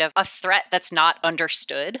there's kind of a threat that's not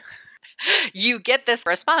understood, you get this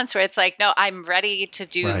response where it's like, no, I'm ready to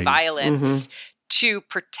do violence to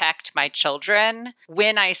protect my children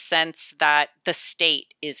when I sense that the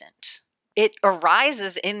state isn't. It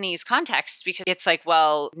arises in these contexts because it's like,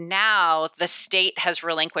 well, now the state has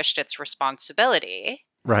relinquished its responsibility.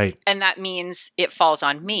 Right. And that means it falls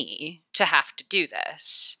on me to have to do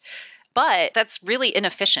this. But that's really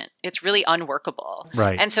inefficient. It's really unworkable.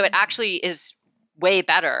 Right. And so it actually is way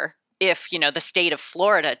better if, the state of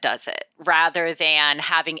Florida does it rather than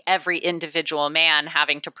having every individual man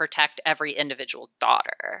having to protect every individual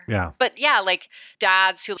daughter. Yeah. But yeah, like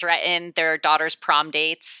dads who threaten their daughters' prom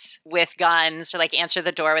dates with guns or like answer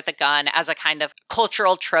the door with a gun as a kind of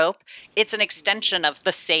cultural trope, it's an extension of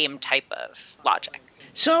the same type of logic.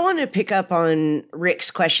 So I want to pick up on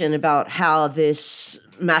Rick's question about how this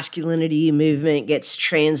masculinity movement gets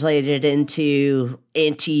translated into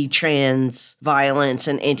anti-trans violence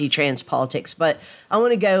and anti-trans politics, but I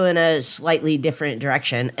want to go in a slightly different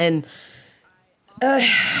direction. And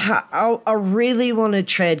I really want to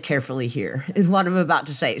tread carefully here in what I'm about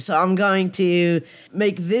to say. So I'm going to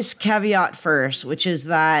make this caveat first, which is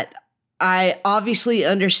that I obviously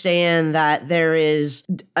understand that there is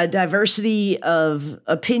a diversity of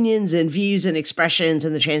opinions and views and expressions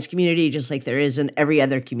in the trans community, just like there is in every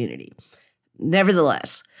other community.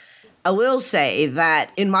 Nevertheless, I will say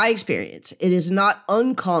that in my experience, it is not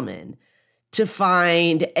uncommon to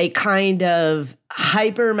find a kind of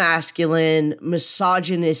hyper-masculine,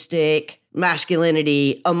 misogynistic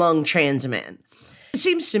masculinity among trans men. It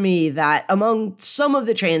seems to me that among some of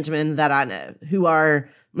the trans men that I know who are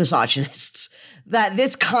misogynists, that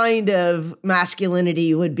this kind of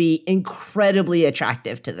masculinity would be incredibly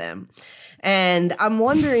attractive to them. And I'm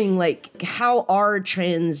wondering, how are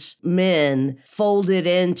trans men folded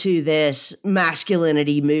into this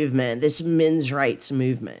masculinity movement, this men's rights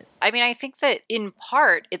movement? I mean, I think that in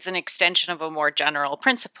part, it's an extension of a more general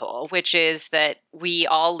principle, which is that we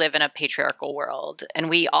all live in a patriarchal world and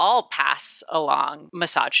we all pass along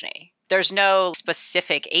misogyny. There's no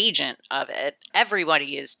specific agent of it.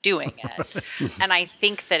 Everybody is doing it. And I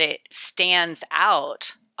think that it stands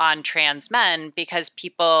out on trans men because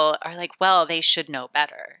people are like, well, they should know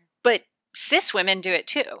better. But cis women do it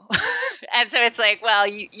too. And so it's like, well,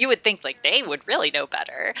 you would think like they would really know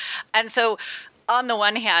better. And so on the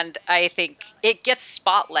one hand, I think it gets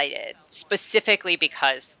spotlighted specifically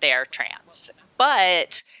because they're trans.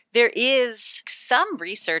 But there is some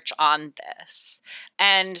research on this,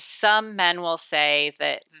 and some men will say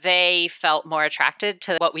that they felt more attracted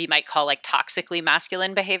to what we might call like toxically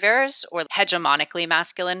masculine behaviors or hegemonically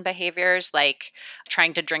masculine behaviors, like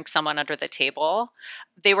trying to drink someone under the table.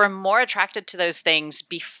 They were more attracted to those things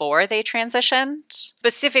before they transitioned,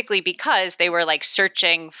 specifically because they were like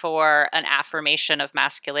searching for an affirmation of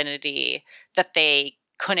masculinity that they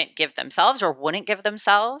couldn't give themselves or wouldn't give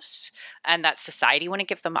themselves, and that society wouldn't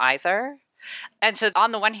give them either. And so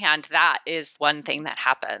on the one hand, that is one thing that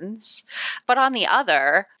happens. But on the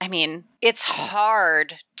other, I mean, it's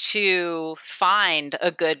hard to find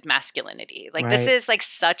a good masculinity. Like this is like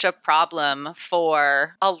such a problem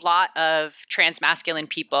for a lot of trans masculine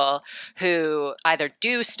people who either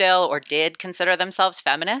do still or did consider themselves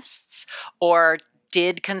feminists or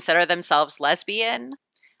did consider themselves lesbian.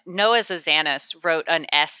 Noah Zazanis wrote an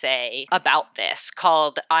essay about this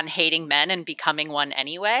called On Hating Men and Becoming One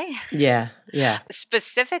Anyway. Yeah.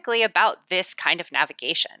 Specifically about this kind of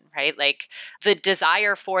navigation, right? Like the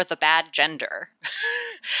desire for the bad gender.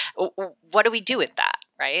 What do we do with that,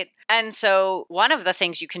 right? And so one of the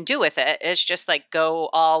things you can do with it is just like go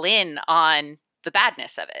all in on the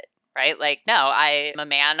badness of it. Right? Like, no, I'm a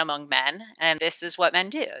man among men, and this is what men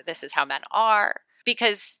do. This is how men are.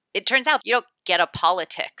 Because it turns out you don't get a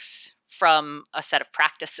politics from a set of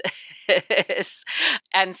practices.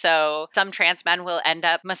 And so some trans men will end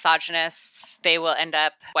up misogynists, they will end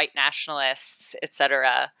up white nationalists,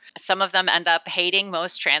 etc. Some of them end up hating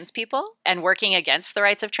most trans people and working against the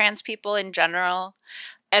rights of trans people in general.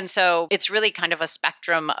 And so it's really kind of a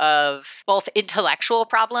spectrum of both intellectual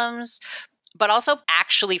problems, but also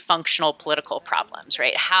actually functional political problems,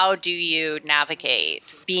 right? How do you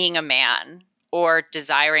navigate being a man or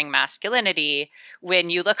desiring masculinity when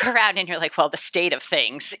you look around and you're like, well, the state of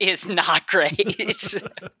things is not great?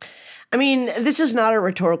 I mean, this is not a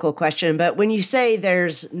rhetorical question, but when you say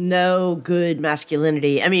there's no good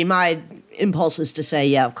masculinity, I mean, my impulse is to say,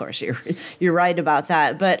 yeah, of course, you're right about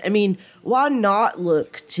that. But I mean, why not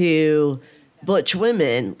look to butch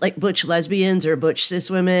women, like butch lesbians or butch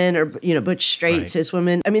cis women or, butch straight cis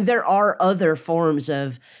women? I mean, there are other forms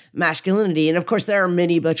of masculinity. And of course, there are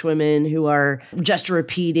many butch women who are just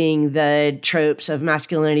repeating the tropes of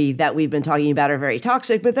masculinity that we've been talking about are very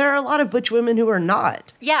toxic, but there are a lot of butch women who are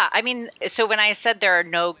not. Yeah. I mean, so when I said there are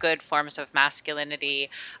no good forms of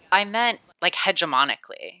masculinity, I meant like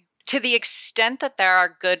hegemonically. To the extent that there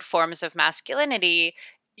are good forms of masculinity,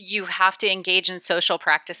 you have to engage in social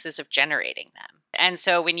practices of generating them. And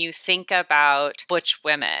so when you think about butch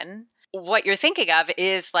women, what you're thinking of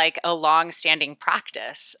is like a long-standing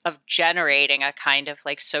practice of generating a kind of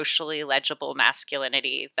like socially legible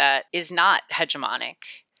masculinity that is not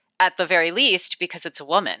hegemonic, at the very least, because it's a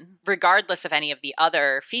woman, regardless of any of the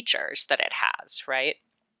other features that it has, right?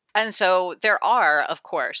 And so there are, of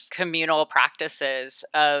course, communal practices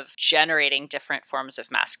of generating different forms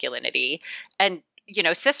of masculinity. And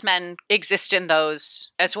cis men exist in those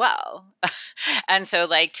as well. And so,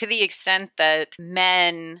 like, to the extent that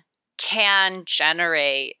men can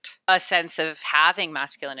generate a sense of having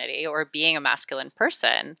masculinity or being a masculine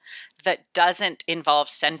person that doesn't involve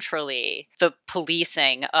centrally the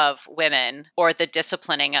policing of women or the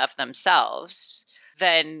disciplining of themselves,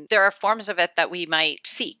 then there are forms of it that we might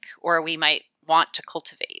seek or we might want to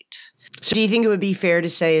cultivate. So do you think it would be fair to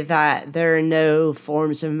say that there are no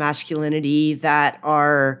forms of masculinity that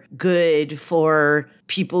are good for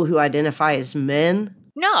people who identify as men?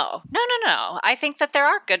 No. I think that there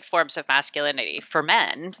are good forms of masculinity for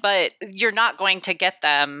men, but you're not going to get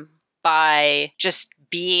them by just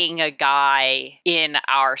being a guy in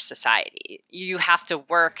our society. You have to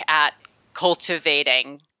work at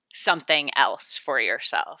cultivating something else for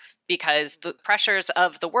yourself, because the pressures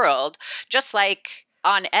of the world, just like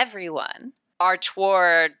on everyone, are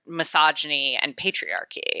toward misogyny and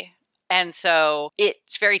patriarchy. And so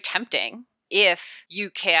it's very tempting if you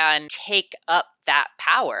can take up that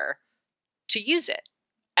power to use it.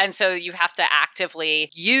 And so you have to actively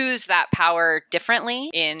use that power differently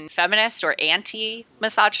in feminist or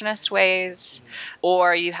anti-misogynist ways,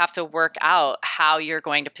 or you have to work out how you're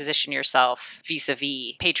going to position yourself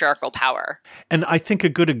vis-a-vis patriarchal power. And I think a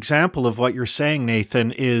good example of what you're saying,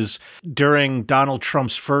 Nathan, is during Donald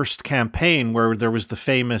Trump's first campaign, where there was the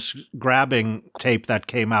famous grabbing tape that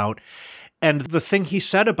came out. And the thing he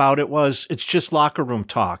said about it was, it's just locker room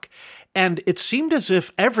talk. And it seemed as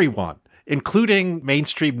if everyone, including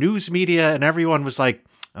mainstream news media, and everyone was like,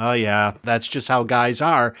 oh yeah, that's just how guys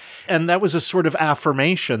are. And that was a sort of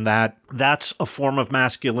affirmation that that's a form of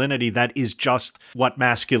masculinity that is just what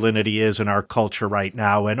masculinity is in our culture right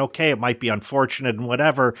now. And okay, it might be unfortunate and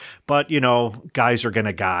whatever, but guys are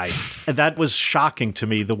gonna guy. And that was shocking to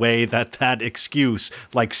me, the way that excuse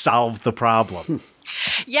solved the problem.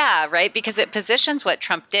 Yeah, right, because it positions what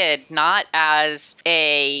Trump did not as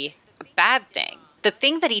a bad thing. The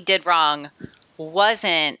thing that he did wrong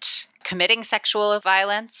wasn't committing sexual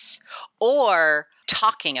violence or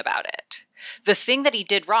talking about it. The thing that he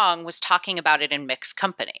did wrong was talking about it in mixed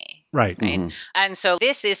company. Right. Mm-hmm. And so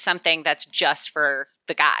this is something that's just for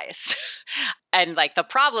the guys. And like the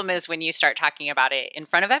problem is when you start talking about it in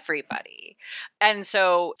front of everybody. And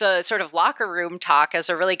so the sort of locker room talk is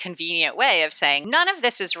a really convenient way of saying none of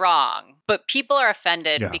this is wrong, but people are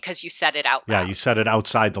offended because you said it out loud. Yeah, you said it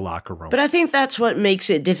outside the locker room. But I think that's what makes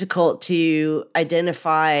it difficult to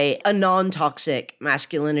identify a non-toxic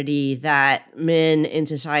masculinity that men in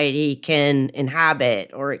society can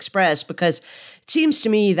inhabit or express, because it seems to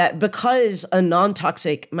me that because a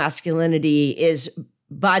non-toxic masculinity is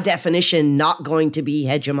by definition not going to be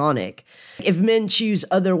hegemonic, if men choose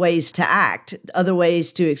other ways to act, other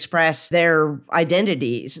ways to express their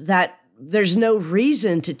identities, that there's no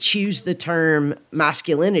reason to choose the term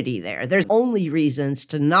masculinity there. There's only reasons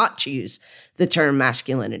to not choose the term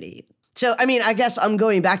masculinity. So, I mean, I guess I'm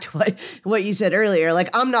going back to what you said earlier. Like,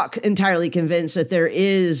 I'm not entirely convinced that there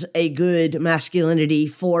is a good masculinity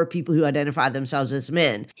for people who identify themselves as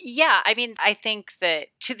men. Yeah, I mean, I think that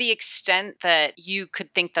to the extent that you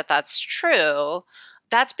could think that that's true,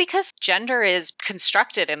 that's because gender is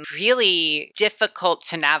constructed in really difficult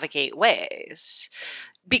to navigate ways.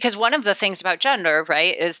 Because one of the things about gender,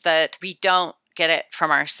 right, is that we don't get it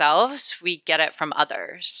from ourselves, we get it from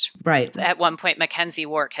others. Right. At one point, Mackenzie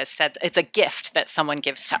Wark has said it's a gift that someone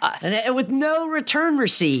gives to us. And with no return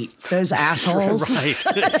receipt, those assholes.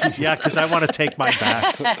 Right. Yeah, because I want to take mine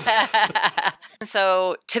back.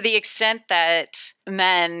 So to the extent that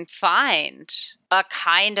men find a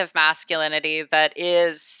kind of masculinity that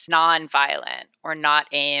is nonviolent or not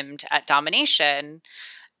aimed at domination,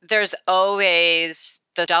 there's always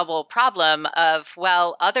the double problem of,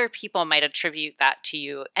 well, other people might attribute that to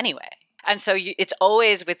you anyway. And so it's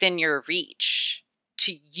always within your reach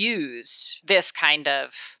to use this kind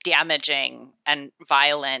of damaging and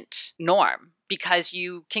violent norm because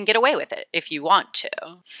you can get away with it if you want to.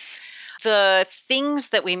 The things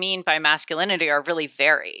that we mean by masculinity are really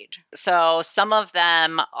varied. So some of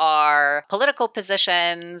them are political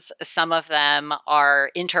positions, some of them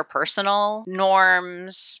are interpersonal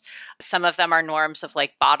norms, some of them are norms of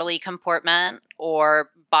like bodily comportment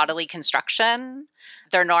or bodily construction.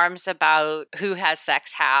 They're norms about who has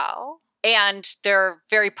sex how, and they're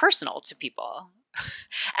very personal to people.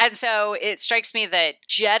 And so it strikes me that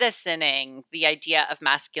jettisoning the idea of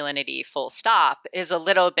masculinity full stop is a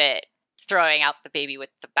little bit throwing out the baby with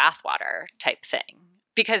the bathwater type thing.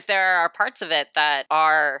 Because there are parts of it that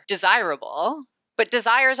are desirable, but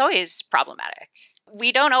desire is always problematic.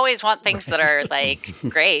 We don't always want things that are like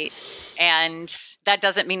great, and that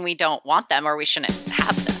doesn't mean we don't want them or we shouldn't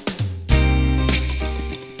have them.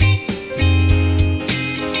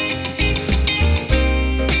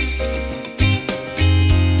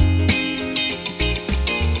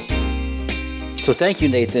 So thank you,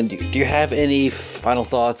 Nathan. Do you have any final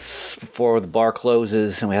thoughts before the bar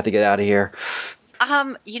closes and we have to get out of here?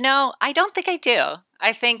 I don't think I do.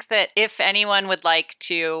 I think that if anyone would like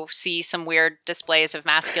to see some weird displays of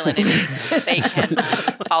masculinity, they can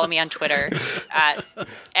follow me on Twitter at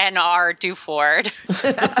NR Duford.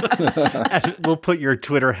 And we'll put your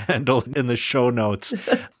Twitter handle in the show notes.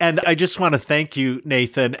 And I just want to thank you,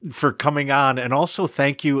 Nathan, for coming on. And also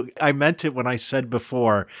thank you. I meant it when I said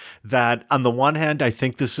before that on the one hand, I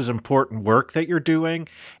think this is important work that you're doing.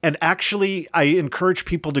 And actually, I encourage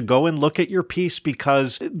people to go and look at your piece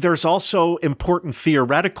because there's also important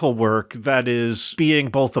theoretical work that is being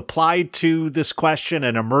both applied to this question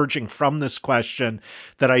and emerging from this question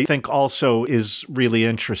that I think also is really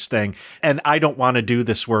interesting. And I don't want to do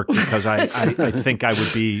this work because I think I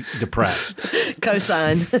would be depressed.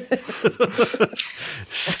 Cosign.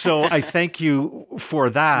 So I thank you for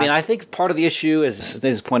that. I mean, I think part of the issue, as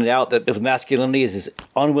Nathan pointed out, that with masculinity is this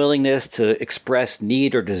unwillingness to express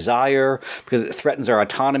need or desire because it threatens our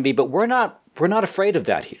autonomy, but we're not afraid of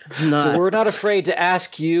that here. So we're not afraid to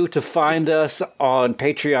ask you to find us on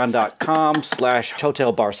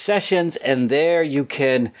patreon.com/Hotel Bar Sessions. And there you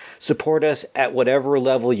can support us at whatever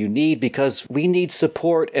level you need because we need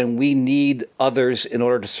support and we need others in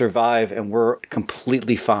order to survive. And we're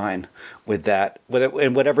completely fine with that.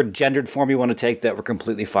 In whatever gendered form you want to take that, we're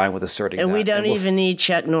completely fine with asserting that. And we don't even need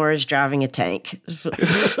Chuck Norris driving a tank.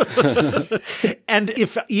 And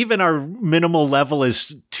if even our minimal level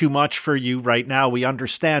is too much for you right now, we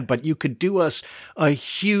understand, but you could do us a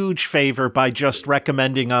huge favor by just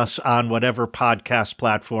recommending us on whatever podcast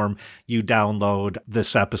platform you download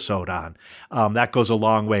this episode on. That goes a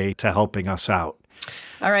long way to helping us out.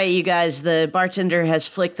 All right, you guys, the bartender has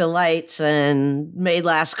flicked the lights and made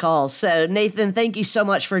last call. So, Nathan, thank you so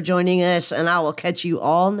much for joining us, and I will catch you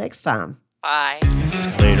all next time. Bye.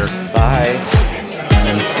 Later. Bye.